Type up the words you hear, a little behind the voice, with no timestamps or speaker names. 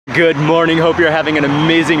Good morning, hope you're having an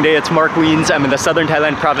amazing day. It's Mark Wiens. I'm in the southern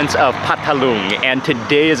Thailand province of Phatthalung, and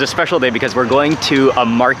today is a special day because we're going to a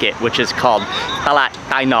market which is called Phatthalung.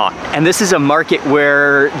 And this is a market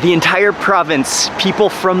where the entire province, people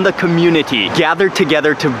from the community, gather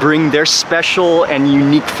together to bring their special and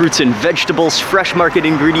unique fruits and vegetables, fresh market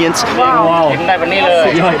ingredients. Wow.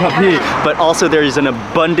 But also there's an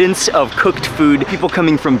abundance of cooked food, people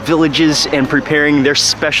coming from villages and preparing their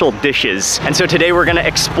special dishes. And so today we're gonna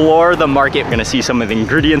explore the market. We're gonna see some of the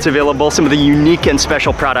ingredients available, some of the unique and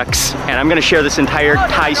special products, and I'm gonna share this entire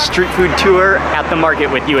Thai street food tour at the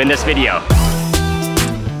market with you in this video.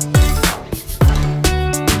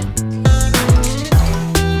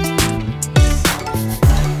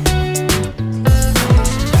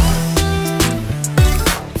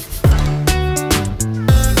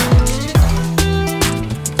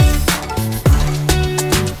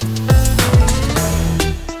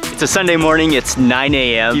 It's a Sunday morning, it's 9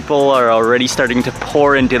 a.m. People are already starting to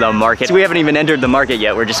pour into the market. So we haven't even entered the market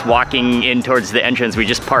yet. We're just walking in towards the entrance. We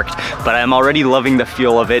just parked, but I'm already loving the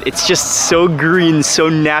feel of it. It's just so green, so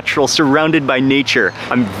natural, surrounded by nature.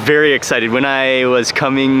 I'm very excited. When I was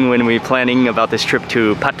coming, when we were planning about this trip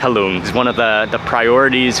to Phatthalung, it's one of the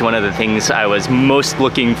priorities, one of the things I was most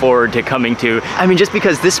looking forward to coming to. I mean, just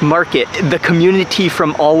because this market, the community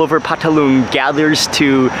from all over Phatthalung gathers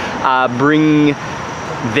to bring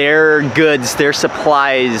their goods, their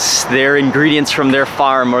supplies, their ingredients from their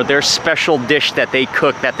farm, or their special dish that they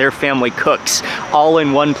cook, that their family cooks, all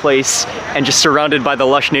in one place and just surrounded by the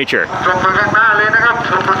lush nature.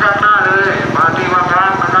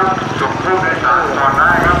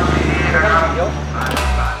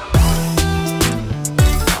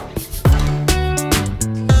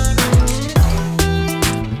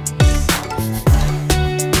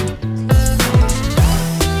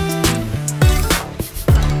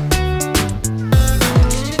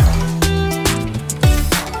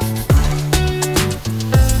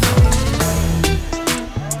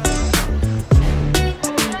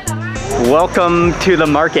 Welcome to the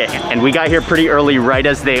market, and we got here pretty early, right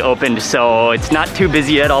as they opened, so it's not too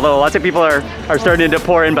busy yet, although lots of people are starting to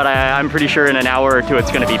pour in, but I'm pretty sure in an hour or two it's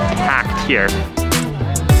going to be packed here.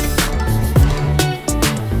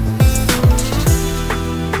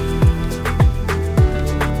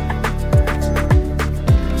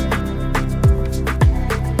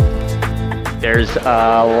 There's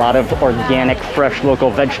a lot of organic, fresh,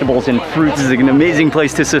 local vegetables and fruits. This is an amazing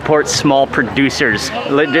place to support small producers.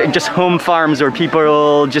 Just home farms or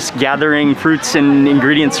people just gathering fruits and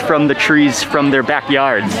ingredients from the trees from their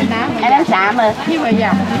backyards. Okay.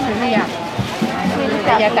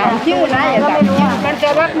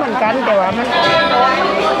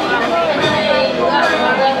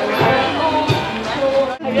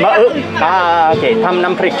 ทำน้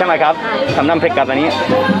ำพริกใช่ไหมครับ ทำน้ำพริกกับอันนี้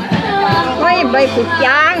ไม่ใบกุดย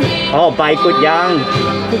าง Oh, ใบกุดยาง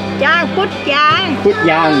กุดยาง กุดยาง กุด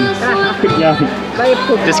ยาง กุดยาง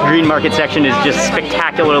This green market section is just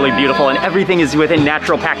spectacularly beautiful, and everything is within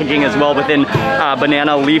natural packaging as well, within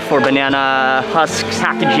banana leaf or banana husk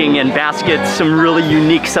packaging and baskets. Some really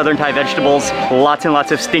unique southern Thai vegetables, lots and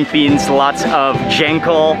lots of stink beans, lots of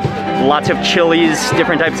jankol, lots of chilies,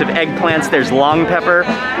 different types of eggplants. There's long pepper.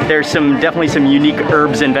 There's definitely some unique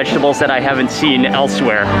herbs and vegetables that I haven't seen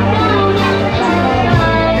elsewhere.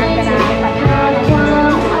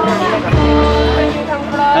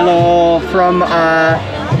 Hello, from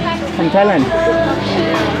Thailand.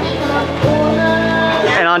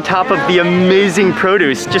 And on top of the amazing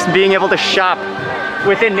produce, just being able to shop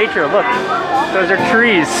within nature. Look, those are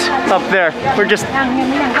trees up there. We're just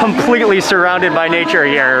completely surrounded by nature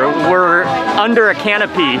here. We're under a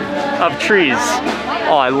canopy of trees.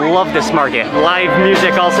 Oh, I love this market. Live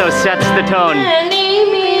music also sets the tone.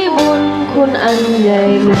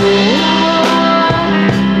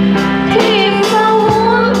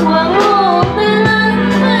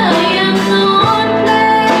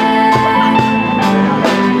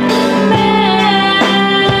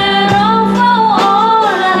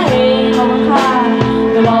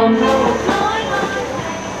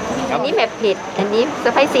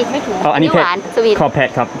 Spicy ไม่ถูก อันนี้เผ็ด สวีท ขอเผ็ด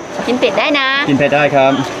ครับ กินเผ็ดได้นะ กินเผ็ดได้ครั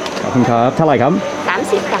บ ขอบคุณครับ เท่าไหร่ครับ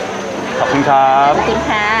 30 ค่ะ ขอบคุณครับ ขอบคุณ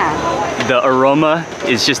ค่ะ The aroma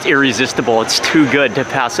is just irresistible. It's too good to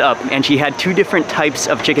pass up. And she had two different types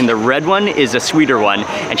of chicken. The red one is a sweeter one,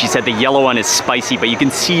 and she said the yellow one is spicy, but you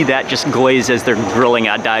can see that just glaze as they're grilling.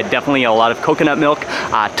 Definitely a lot of coconut milk,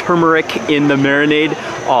 turmeric in the marinade.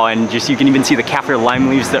 Oh, and just you can even see the kaffir lime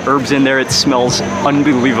leaves, the herbs in there. It smells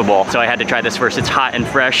unbelievable. So I had to try this first. It's hot and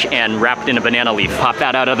fresh and wrapped in a banana leaf. Pop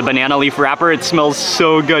that out of the banana leaf wrapper. It smells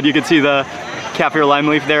so good. You can see the kaffir lime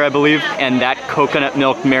leaf there, I believe, and that coconut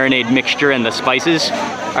milk marinade mixture and the spices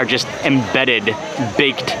are just embedded,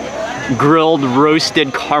 baked, grilled, roasted,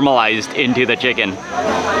 caramelized into the chicken.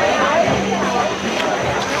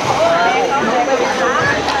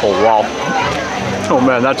 Oh wow. Oh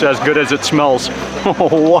man, that's as good as it smells.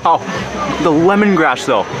 Oh wow. The lemongrass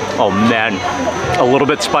though. Oh man. A little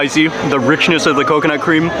bit spicy. The richness of the coconut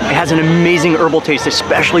cream. It has an amazing herbal taste,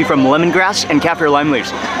 especially from lemongrass and kaffir lime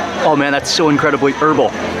leaves. Oh man, that's so incredibly herbal.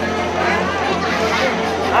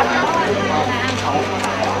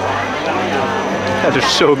 That is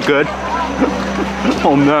so good.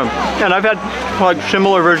 Oh man. And I've had like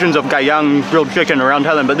similar versions of gayang grilled chicken around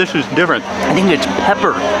Thailand, but this is different. I think it's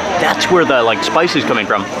pepper. That's where the like spice is coming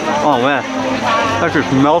from. Oh man. That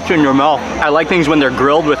just melts in your mouth. I like things when they're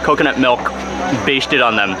grilled with coconut milk basted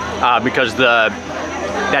on them because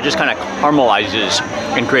that just kind of caramelizes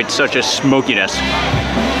and creates such a smokiness.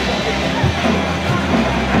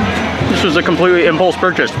 This was a completely impulse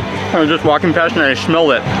purchase. I was just walking past and I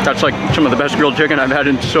smelled it. That's like some of the best grilled chicken I've had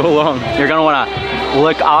in so long. You're gonna wanna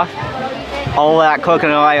lick off all that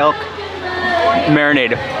coconut oil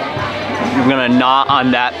marinade. You're gonna gnaw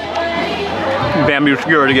on that bamboo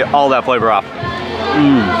skewer to get all that flavor off.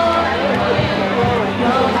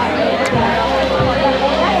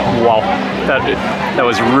 Wow, that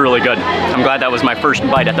was really good. I'm glad that was my first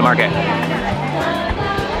bite at the market.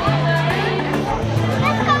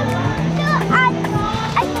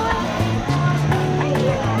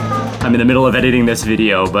 I'm in the middle of editing this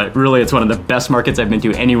video, but really it's one of the best markets I've been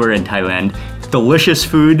to anywhere in Thailand. Delicious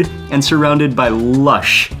food and surrounded by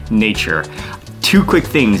lush nature. Two quick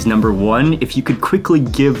things. Number one, if you could quickly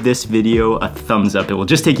give this video a thumbs up. It will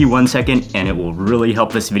just take you 1 second and it will really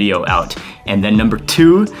help this video out. And then number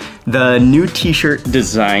two, the new t-shirt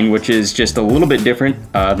design, which is just a little bit different.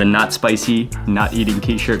 The not spicy, not eating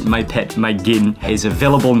t-shirt, my pet, my gin, is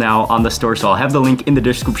available now on the store. So I'll have the link in the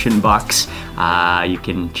description box. You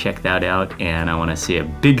can check that out. And I wanna say a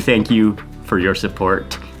big thank you for your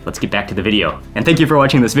support. Let's get back to the video. And thank you for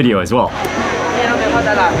watching this video as well.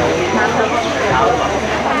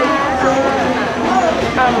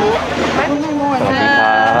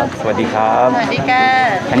 สวัสดีครับ สวัสดีค่ะ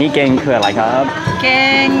อันนี้เกงคืออะไรครับ เก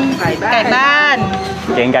งไก่บ้าน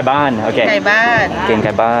เกงไก่บ้าน โอเค ไก่บ้าน เกงไ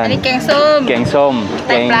ก่บ้าน อันนี้เกงส้ม เกงส้ม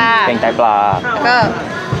เกงไตปลา แล้วก็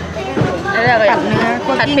อะไรผัดเนื้อ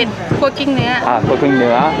ผัดเผ็ดคั่วกิ้งเนื้อคั่วกิ้งเ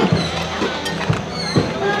นื้อ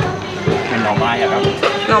เป็นหน่อไม้ครับ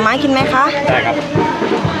หน่อไม้กินไหมคะ ได้ครับ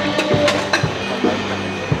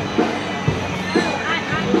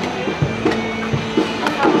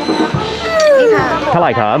เท่าไห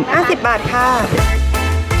ร่ครับ 50 บาทค่ะ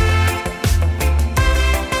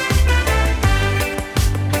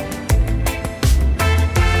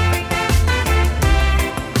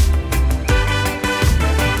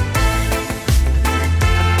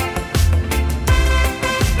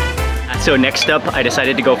So next up, I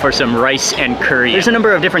decided to go for some rice and curry. There's a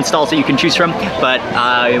number of different stalls that you can choose from, but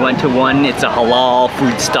I went to one. It's a halal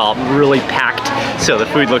food stall, really packed. So the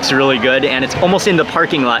food looks really good, and it's almost in the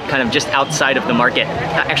parking lot, kind of just outside of the market.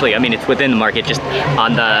 Actually, I mean, it's within the market, just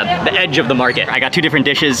on the edge of the market. I got two different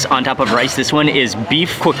dishes on top of rice. This one is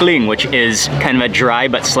beef quokling, which is kind of a dry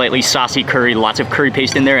but slightly saucy curry. Lots of curry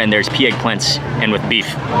paste in there, and there's pea eggplants and with beef.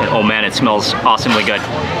 And oh man, it smells awesomely good.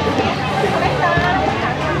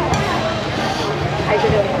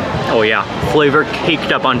 Oh yeah, flavor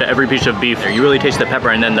caked up onto every piece of beef there. You really taste the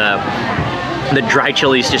pepper, and then the dry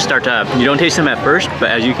chilies just start to, you don't taste them at first, but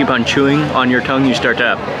as you keep on chewing on your tongue, you start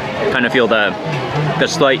to kind of feel the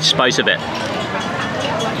slight spice of it.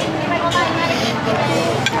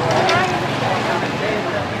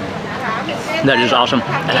 That is awesome.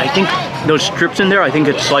 And I think those strips in there, I think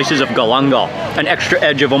it's slices of galangal. An extra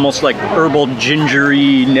edge of almost like herbal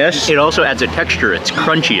gingeriness. It also adds a texture. It's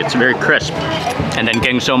crunchy, it's very crisp. And then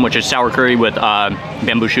geng som, which is sour curry with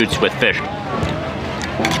bamboo shoots with fish.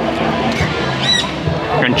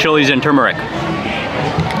 And chilies and turmeric.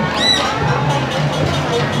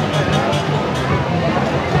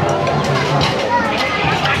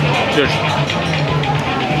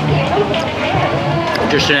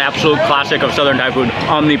 Just an absolute classic of Southern Thai food,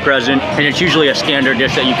 omnipresent, and it's usually a standard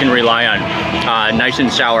dish that you can rely on. Nice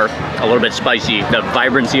and sour, a little bit spicy, the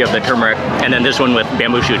vibrancy of the turmeric, and then this one with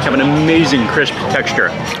bamboo shoots have an amazing crisp texture.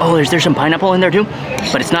 Oh, there's some pineapple in there too,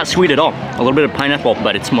 but it's not sweet at all. A little bit of pineapple,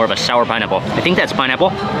 but it's more of a sour pineapple. I think that's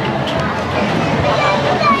pineapple.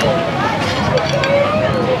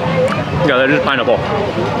 Yeah, that is pineapple.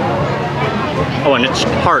 Oh, and it's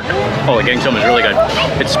tart. Oh, the geng som is really good.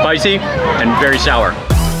 It's spicy and very sour.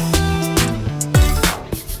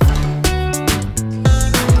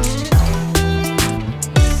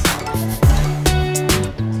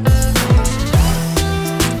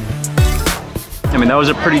 mean, that was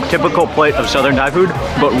a pretty typical plate of Southern Thai food,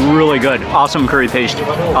 but really good. Awesome curry paste,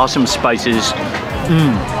 awesome spices.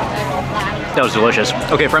 That was delicious.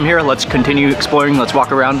 Okay, from here, let's continue exploring. Let's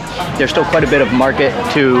walk around. There's still quite a bit of market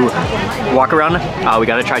to walk around. We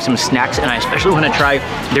gotta try some snacks, and I especially wanna try,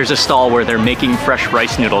 there's a stall where they're making fresh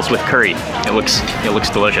rice noodles with curry. It looks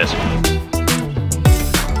delicious.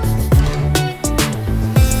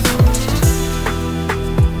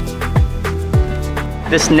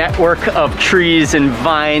 This network of trees and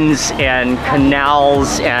vines and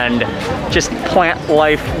canals and just plant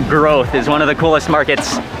life growth is one of the coolest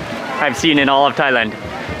markets I've seen in all of Thailand.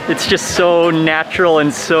 It's just so natural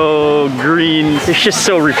and so green. It's just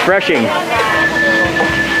so refreshing.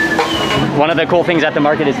 One of the cool things at the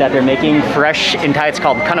market is that they're making fresh, in Thai it's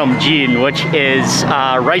called khanom jeen, which is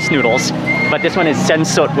rice noodles. But this one is sen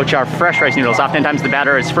sot, which are fresh rice noodles. Oftentimes the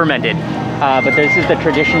batter is fermented. But this is the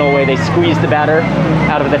traditional way. They squeeze the batter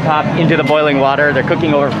out of the top into the boiling water. They're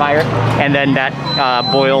cooking over fire, and then that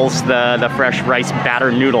boils the fresh rice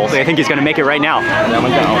batter noodles. I think he's gonna make it right now.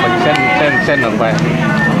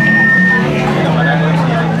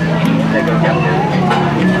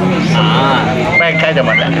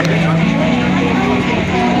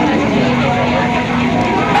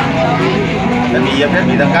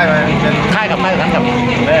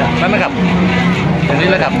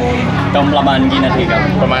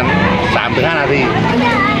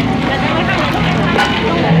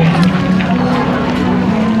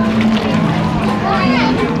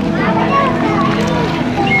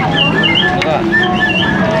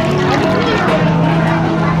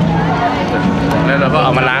 Nên là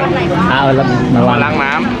có màล้างล้าง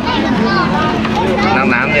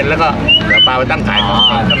น้ำเสร็จแล้วก็เดี๋ยวปลาไปตั้งขาย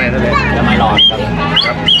ข้างในนั่นเองจะไม่ร้อนค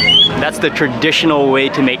รับ That's the traditional way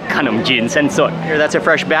to make khanom jeen sen sot. That's a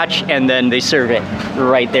fresh batch, and then they serve it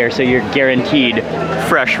right there, so you're guaranteed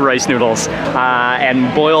fresh rice noodles. And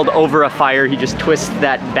boiled over a fire, he just twists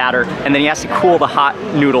that batter, and then he has to cool the hot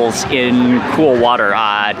noodles in cool water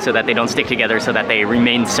so that they don't stick together, so that they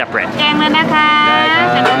remain separate. แกงเลยนะคะ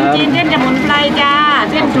ขนมจีนเส้นสมุนไพรจ้า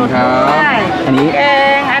เส้นสดด้วยอันนี้แ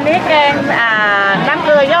กงน้ำเก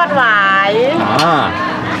ลือยอดหวาย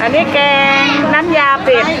อันนี้แกงน้ำยาเ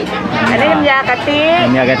ป็ดอันนี้น้ำยากะทิ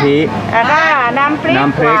แล้วก็น้ำพริก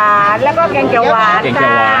หวานแล้วก็แกงเขียวหวาน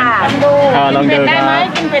จ้าลองดูกินเป็ดได้ไหม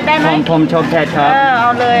กินเป็ดได้ไหมผมชอบแท้ครับ เอา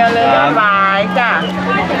เลยยอดหวายจ้า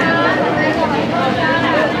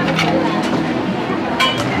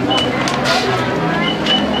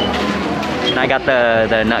I got the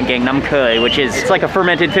gang nam curry, which is it's like a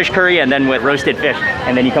fermented fish curry and then with roasted fish,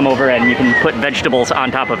 and then you come over and you can put vegetables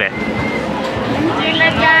on top of it. จริงเล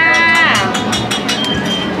ยจ้า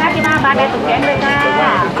55 บาทได้ตุ๋นแกงเลยจ้า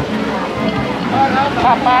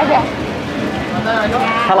ผัดปลาจ้ะ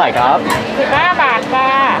เท่าไหร่ครับ 15 บาทจ้า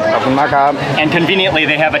ขอบคุณมากครับ And conveniently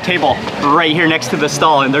they have a table right here next to the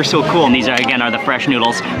stall, and they're so cool. And these are again the fresh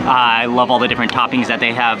noodles. I love all the different toppings that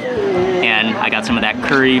they have, and I got some of that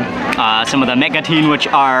curry, some of the megatine, which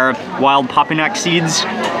are wild papinak seeds,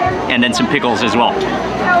 and then some pickles as well.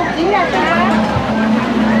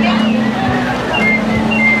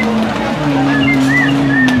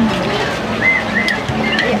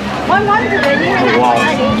 Wow.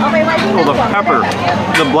 Oh, the pepper,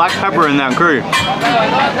 the black pepper in that curry.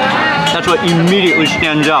 That's what immediately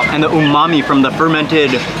stands out. And the umami from the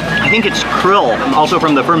fermented, I think it's krill, also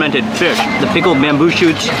from the fermented fish. The pickled bamboo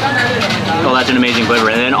shoots. Oh, that's an amazing flavor.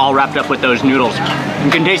 And then all wrapped up with those noodles.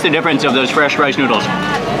 You can taste the difference of those fresh rice noodles.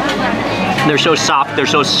 They're so soft,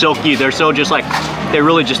 they're so silky, they're so just like, they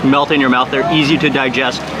really just melt in your mouth. They're easy to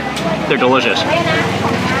digest. They're delicious.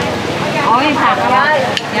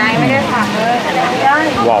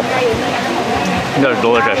 Wow, that's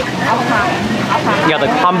delicious. Yeah,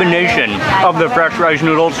 the combination of the fresh rice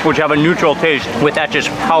noodles, which have a neutral taste, with that just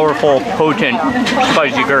powerful, potent,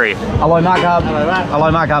 spicy curry. อร่อยมากครับ อร่อ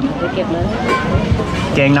ยมากครับ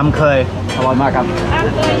แกงน้ำเคยอร่อยมากครับ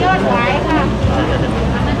ยอดหวายค่ะ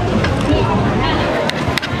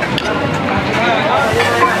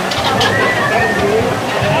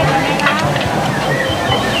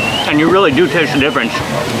And you really do taste the difference.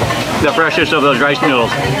 The freshness of those rice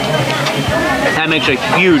noodles. That makes a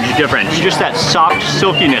huge difference. Just that soft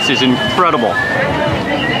silkiness is incredible.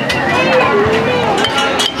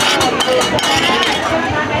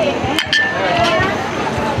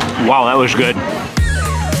 Wow, that was good.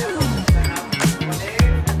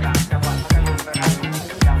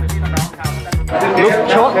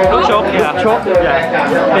 Look chok, yeah.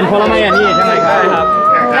 เป็นผลไม้อันนี้ใช่ไหมครับ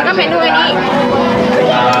แล้วก็เมนูอันนี้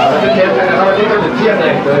เที่ยงเล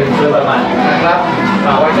ยโดยประมาณนะครับ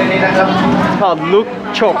It's called luk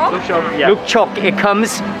chok. Luk chok.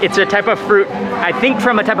 It's a type of fruit, I think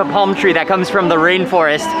from a type of palm tree that comes from the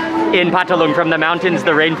rainforest in Phatthalung, from the mountains,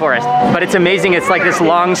 the rainforest. But it's amazing, it's like this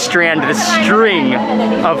long strand, this string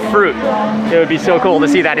of fruit. It would be so cool to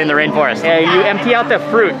see that in the rainforest. You empty out the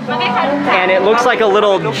fruit and it looks like a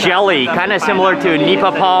little jelly, kind of similar to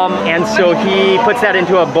nipa palm. And so he puts that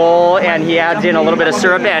into a bowl and he adds in a little bit of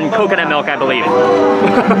syrup and coconut milk, I believe.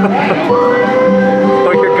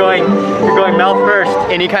 Oh, you're going mouth first.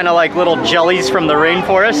 Any kind of like little jellies from the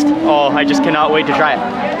rainforest? Oh, I just cannot wait to try it.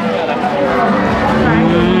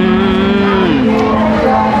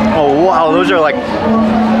 Oh wow, those are like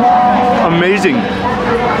amazing.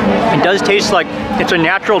 It does taste like it's a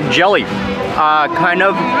natural jelly. Kind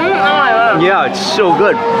of, yeah, it's so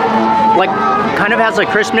good. Like, kind of has a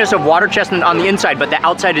crispness of water chestnut on the inside, but the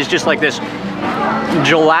outside is just like this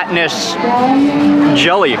gelatinous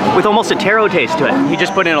jelly with almost a taro taste to it. He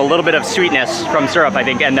just put in a little bit of sweetness from syrup, I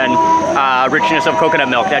think, and then richness of coconut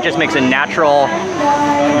milk. That just makes a natural,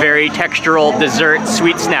 very textural dessert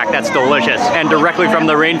sweet snack that's delicious and directly from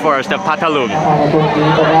the rainforest of Phatthalung.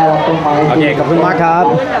 Okay, ขอบคุณมากครับ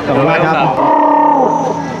ขอบคุณมากครับ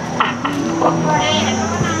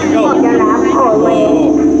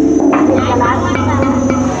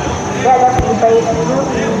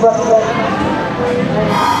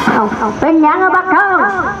เป็นยังอะบักเทิง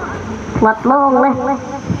หวัดลงเลย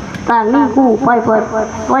ต่างนี่กูไป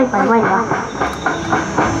ไม่วะ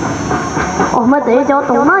โอ้ไม่เตะจอด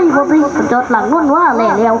ตรงไหนพอดีจอดหลังนู่นว่าแล้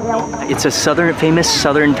ว It's a famous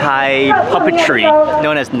southern Thai puppetry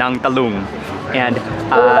known as Nang Talung. And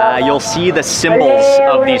you'll see the symbols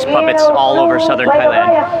of these puppets all over southern Thailand.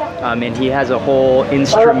 And he has a whole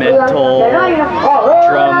instrumental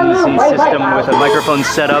drums and system with a microphone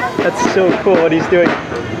set up. That's so cool what he's doing.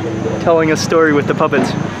 Telling a story with the puppets.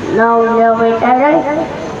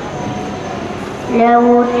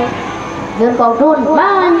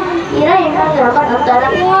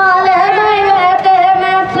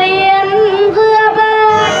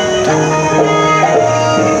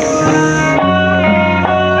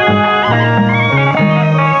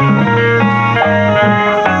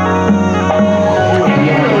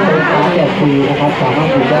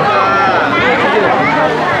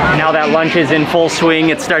 Now that lunch is in full swing,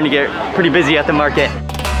 it's starting to get pretty busy at the market.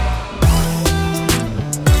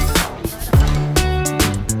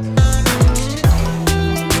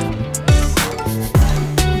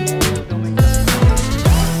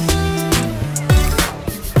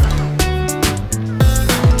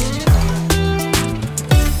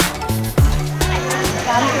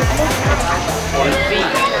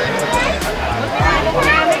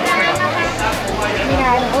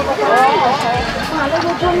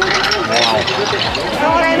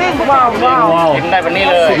 Wow. กินได้วันนี้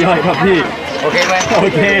เลย สุดยอดครับพี่ โอเคไหม โอ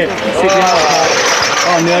เคสุดยอดครับ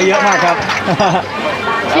อ๋อเนื้อเยอะมากครับ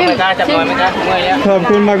เอาไม่กล้าจับหน่อยไม่กล้าเมื่อยเนี่ย ขอบ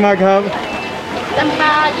คุณมากๆครับ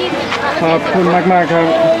ขอบคุณมากๆครับ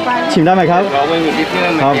ชิมได้ไหมครับ เราไม่มีดิบเนื้อ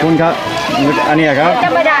ขอบคุณครับอันนี้ครับ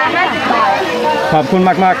ขอบคุณม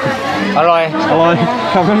าก อร่อย ๆอร่อย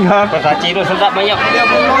ขอบคุณครับ ภาษาจีนด้วยสุดยอดไหมเนี่ย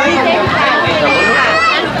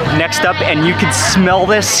Next up, and you can smell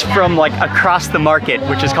this from like across the market,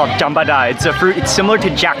 which is called jambada. It's a fruit, it's similar to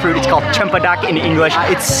jackfruit, it's called champadak in English.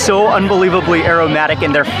 It's so unbelievably aromatic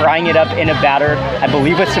and they're frying it up in a batter, I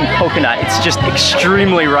believe with some coconut. It's just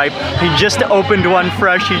extremely ripe. He just opened one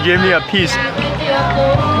fresh, he gave me a piece.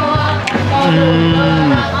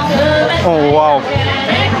 Oh wow.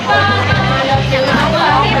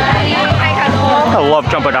 I love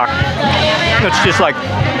champadak. It's just like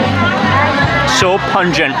so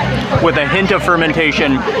pungent with a hint of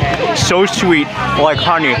fermentation, so sweet like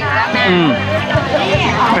honey.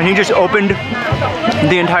 And he just opened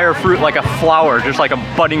the entire fruit like a flower, just like a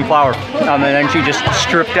budding flower. And then she just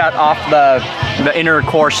stripped that off the inner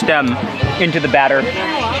core stem into the batter.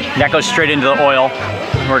 That goes straight into the oil.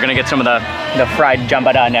 We're gonna get some of the fried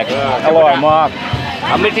jambada next. Hello, Mark.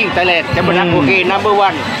 Amazing Thailand, Jambada, okay, number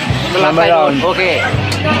one. Okay.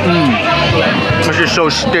 It's just so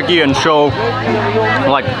sticky and so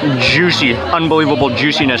like juicy, unbelievable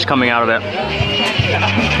juiciness coming out of it.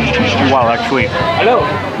 Wow, that's sweet. Hello.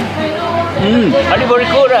 อันนี้บริ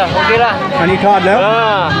กูดอ่ะโอเคละ อันนี้ทอดแล้ว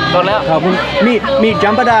ทอดแล้ว ขอบคุณมีจั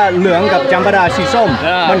มปาดาเหลืองกับจัมปาดาสีส้ม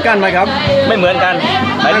เหมือนกันไหมครับ ไม่เหมือนกัน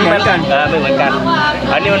ไม่เหมือนกัน ไม่เหมือนกัน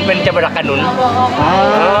อันนี้มันเป็นจัมปาดาขนุน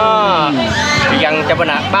ยังจัมปา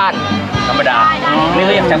ดาบ้านธรรมดานี่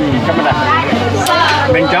เรียกจัมปาดา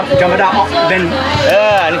เป็นจัมปาดาเป็น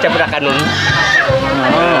อันนี้จัมปาดาขนุน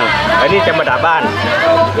อันนี้จัมปาดาบ้าน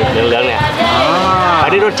เหลืองๆเนี่ยอัน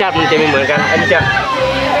นี้รสชาติมันจะไม่เหมือนกันอันนี้จะ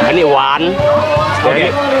อันนี้หวานแต่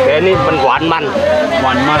อันนี้มันหวานมัน หว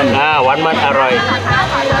านมัน หวานมันอร่อย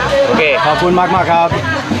โอเค ขอบคุณมากครับ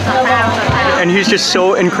And he's just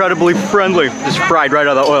so incredibly friendly. Just fried right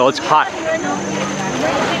out of the oil. It's hot.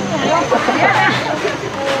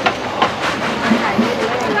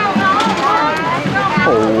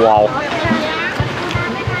 Oh, wow.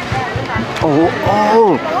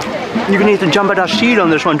 Oh. You can eat the jambada seed on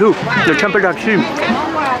this one too. The jambada seed.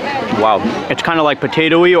 Wow. It's kind of like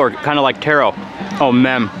potatoey or kind of like taro. Oh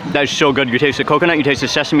man, that is so good. You taste the coconut, you taste the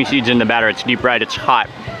sesame seeds in the batter. It's deep fried, it's hot.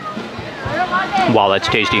 Wow, that's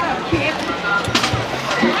tasty.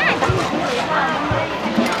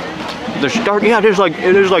 The starch, yeah, it is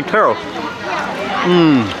like taro.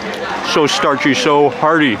 So starchy, so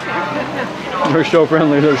hearty. They're so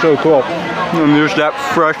friendly, they're so cool. And there's that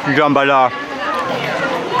fresh jambada.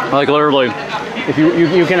 Like literally, if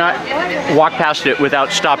you cannot walk past it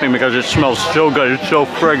without stopping because it smells so good, it's so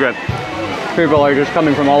fragrant. People are just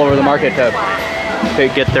coming from all over the market to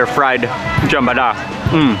get their fried jambada.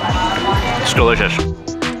 It's delicious.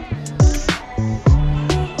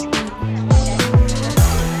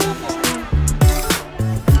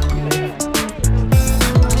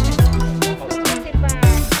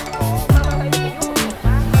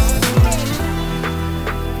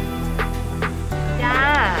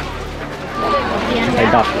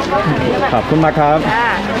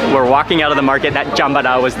 We're walking out of the market. That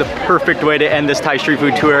jambada was the perfect way to end this Thai street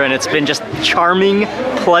food tour, and it's been just charming,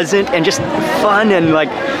 pleasant, and just fun, and like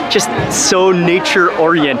just so nature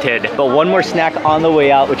oriented. But one more snack on the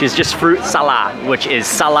way out, which is just fruit salak, which is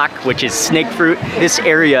salak, which is snake fruit. This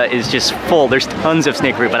area is just full. There's tons of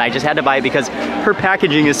snake fruit, but I just had to buy it because her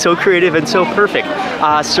packaging is so creative and so perfect.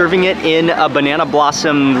 Serving it in a banana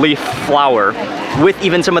blossom leaf flower with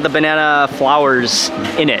even some of the banana flowers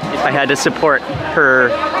in it. I had to support her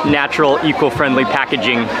natural, eco-friendly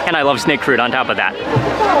packaging, and I love snake fruit on top of that.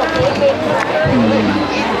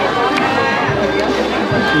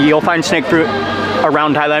 You'll find snake fruit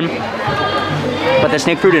around Thailand, but the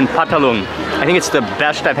snake fruit in Phatthalung, I think it's the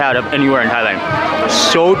best I've had of anywhere in Thailand.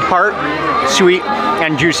 So tart, sweet,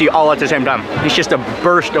 and juicy all at the same time. It's just a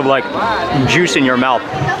burst of like juice in your mouth.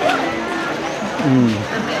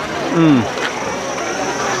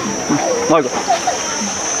 Like,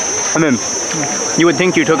 I mean, you would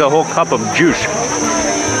think you took a whole cup of juice.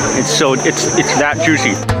 It's that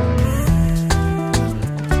juicy.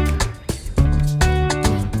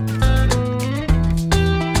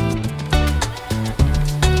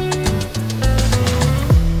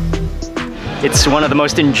 It's one of the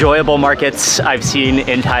most enjoyable markets I've seen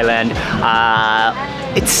in Thailand.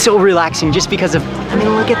 It's so relaxing just because of, I mean,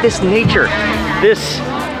 look at this nature. This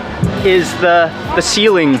is the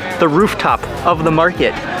ceiling, the rooftop of the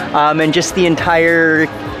market, and just the entire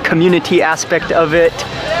community aspect of it.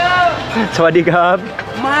 Sawadee krab.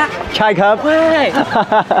 Chai krab.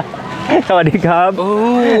 Sawadee krab.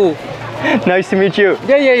 Oh. Nice to meet you.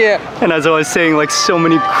 Yeah. And as I was saying, like so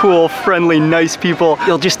many cool, friendly, nice people,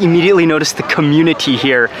 you'll just immediately notice the community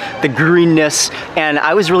here, the greenness, and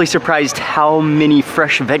I was really surprised how many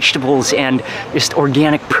fresh vegetables and just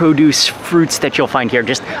organic produce, fruits that you'll find here,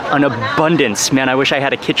 just an abundance. Man, I wish I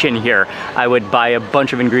had a kitchen here. I would buy a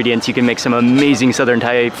bunch of ingredients. You can make some amazing Southern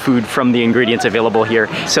Thai food from the ingredients available here.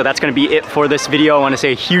 So that's gonna be it for this video. I wanna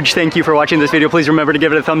say a huge thank you for watching this video. Please remember to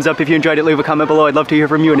give it a thumbs up if you enjoyed it. Leave a comment below. I'd love to hear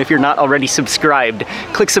from you. And if you're not already subscribed,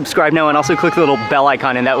 click subscribe now and also click the little bell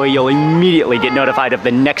icon, and that way you'll immediately get notified of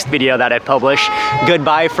the next video that I publish.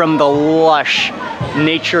 Goodbye from the lush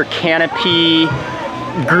nature canopy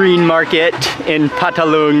green market in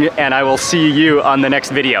Phatthalung, and I will see you on the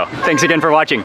next video. Thanks again for watching.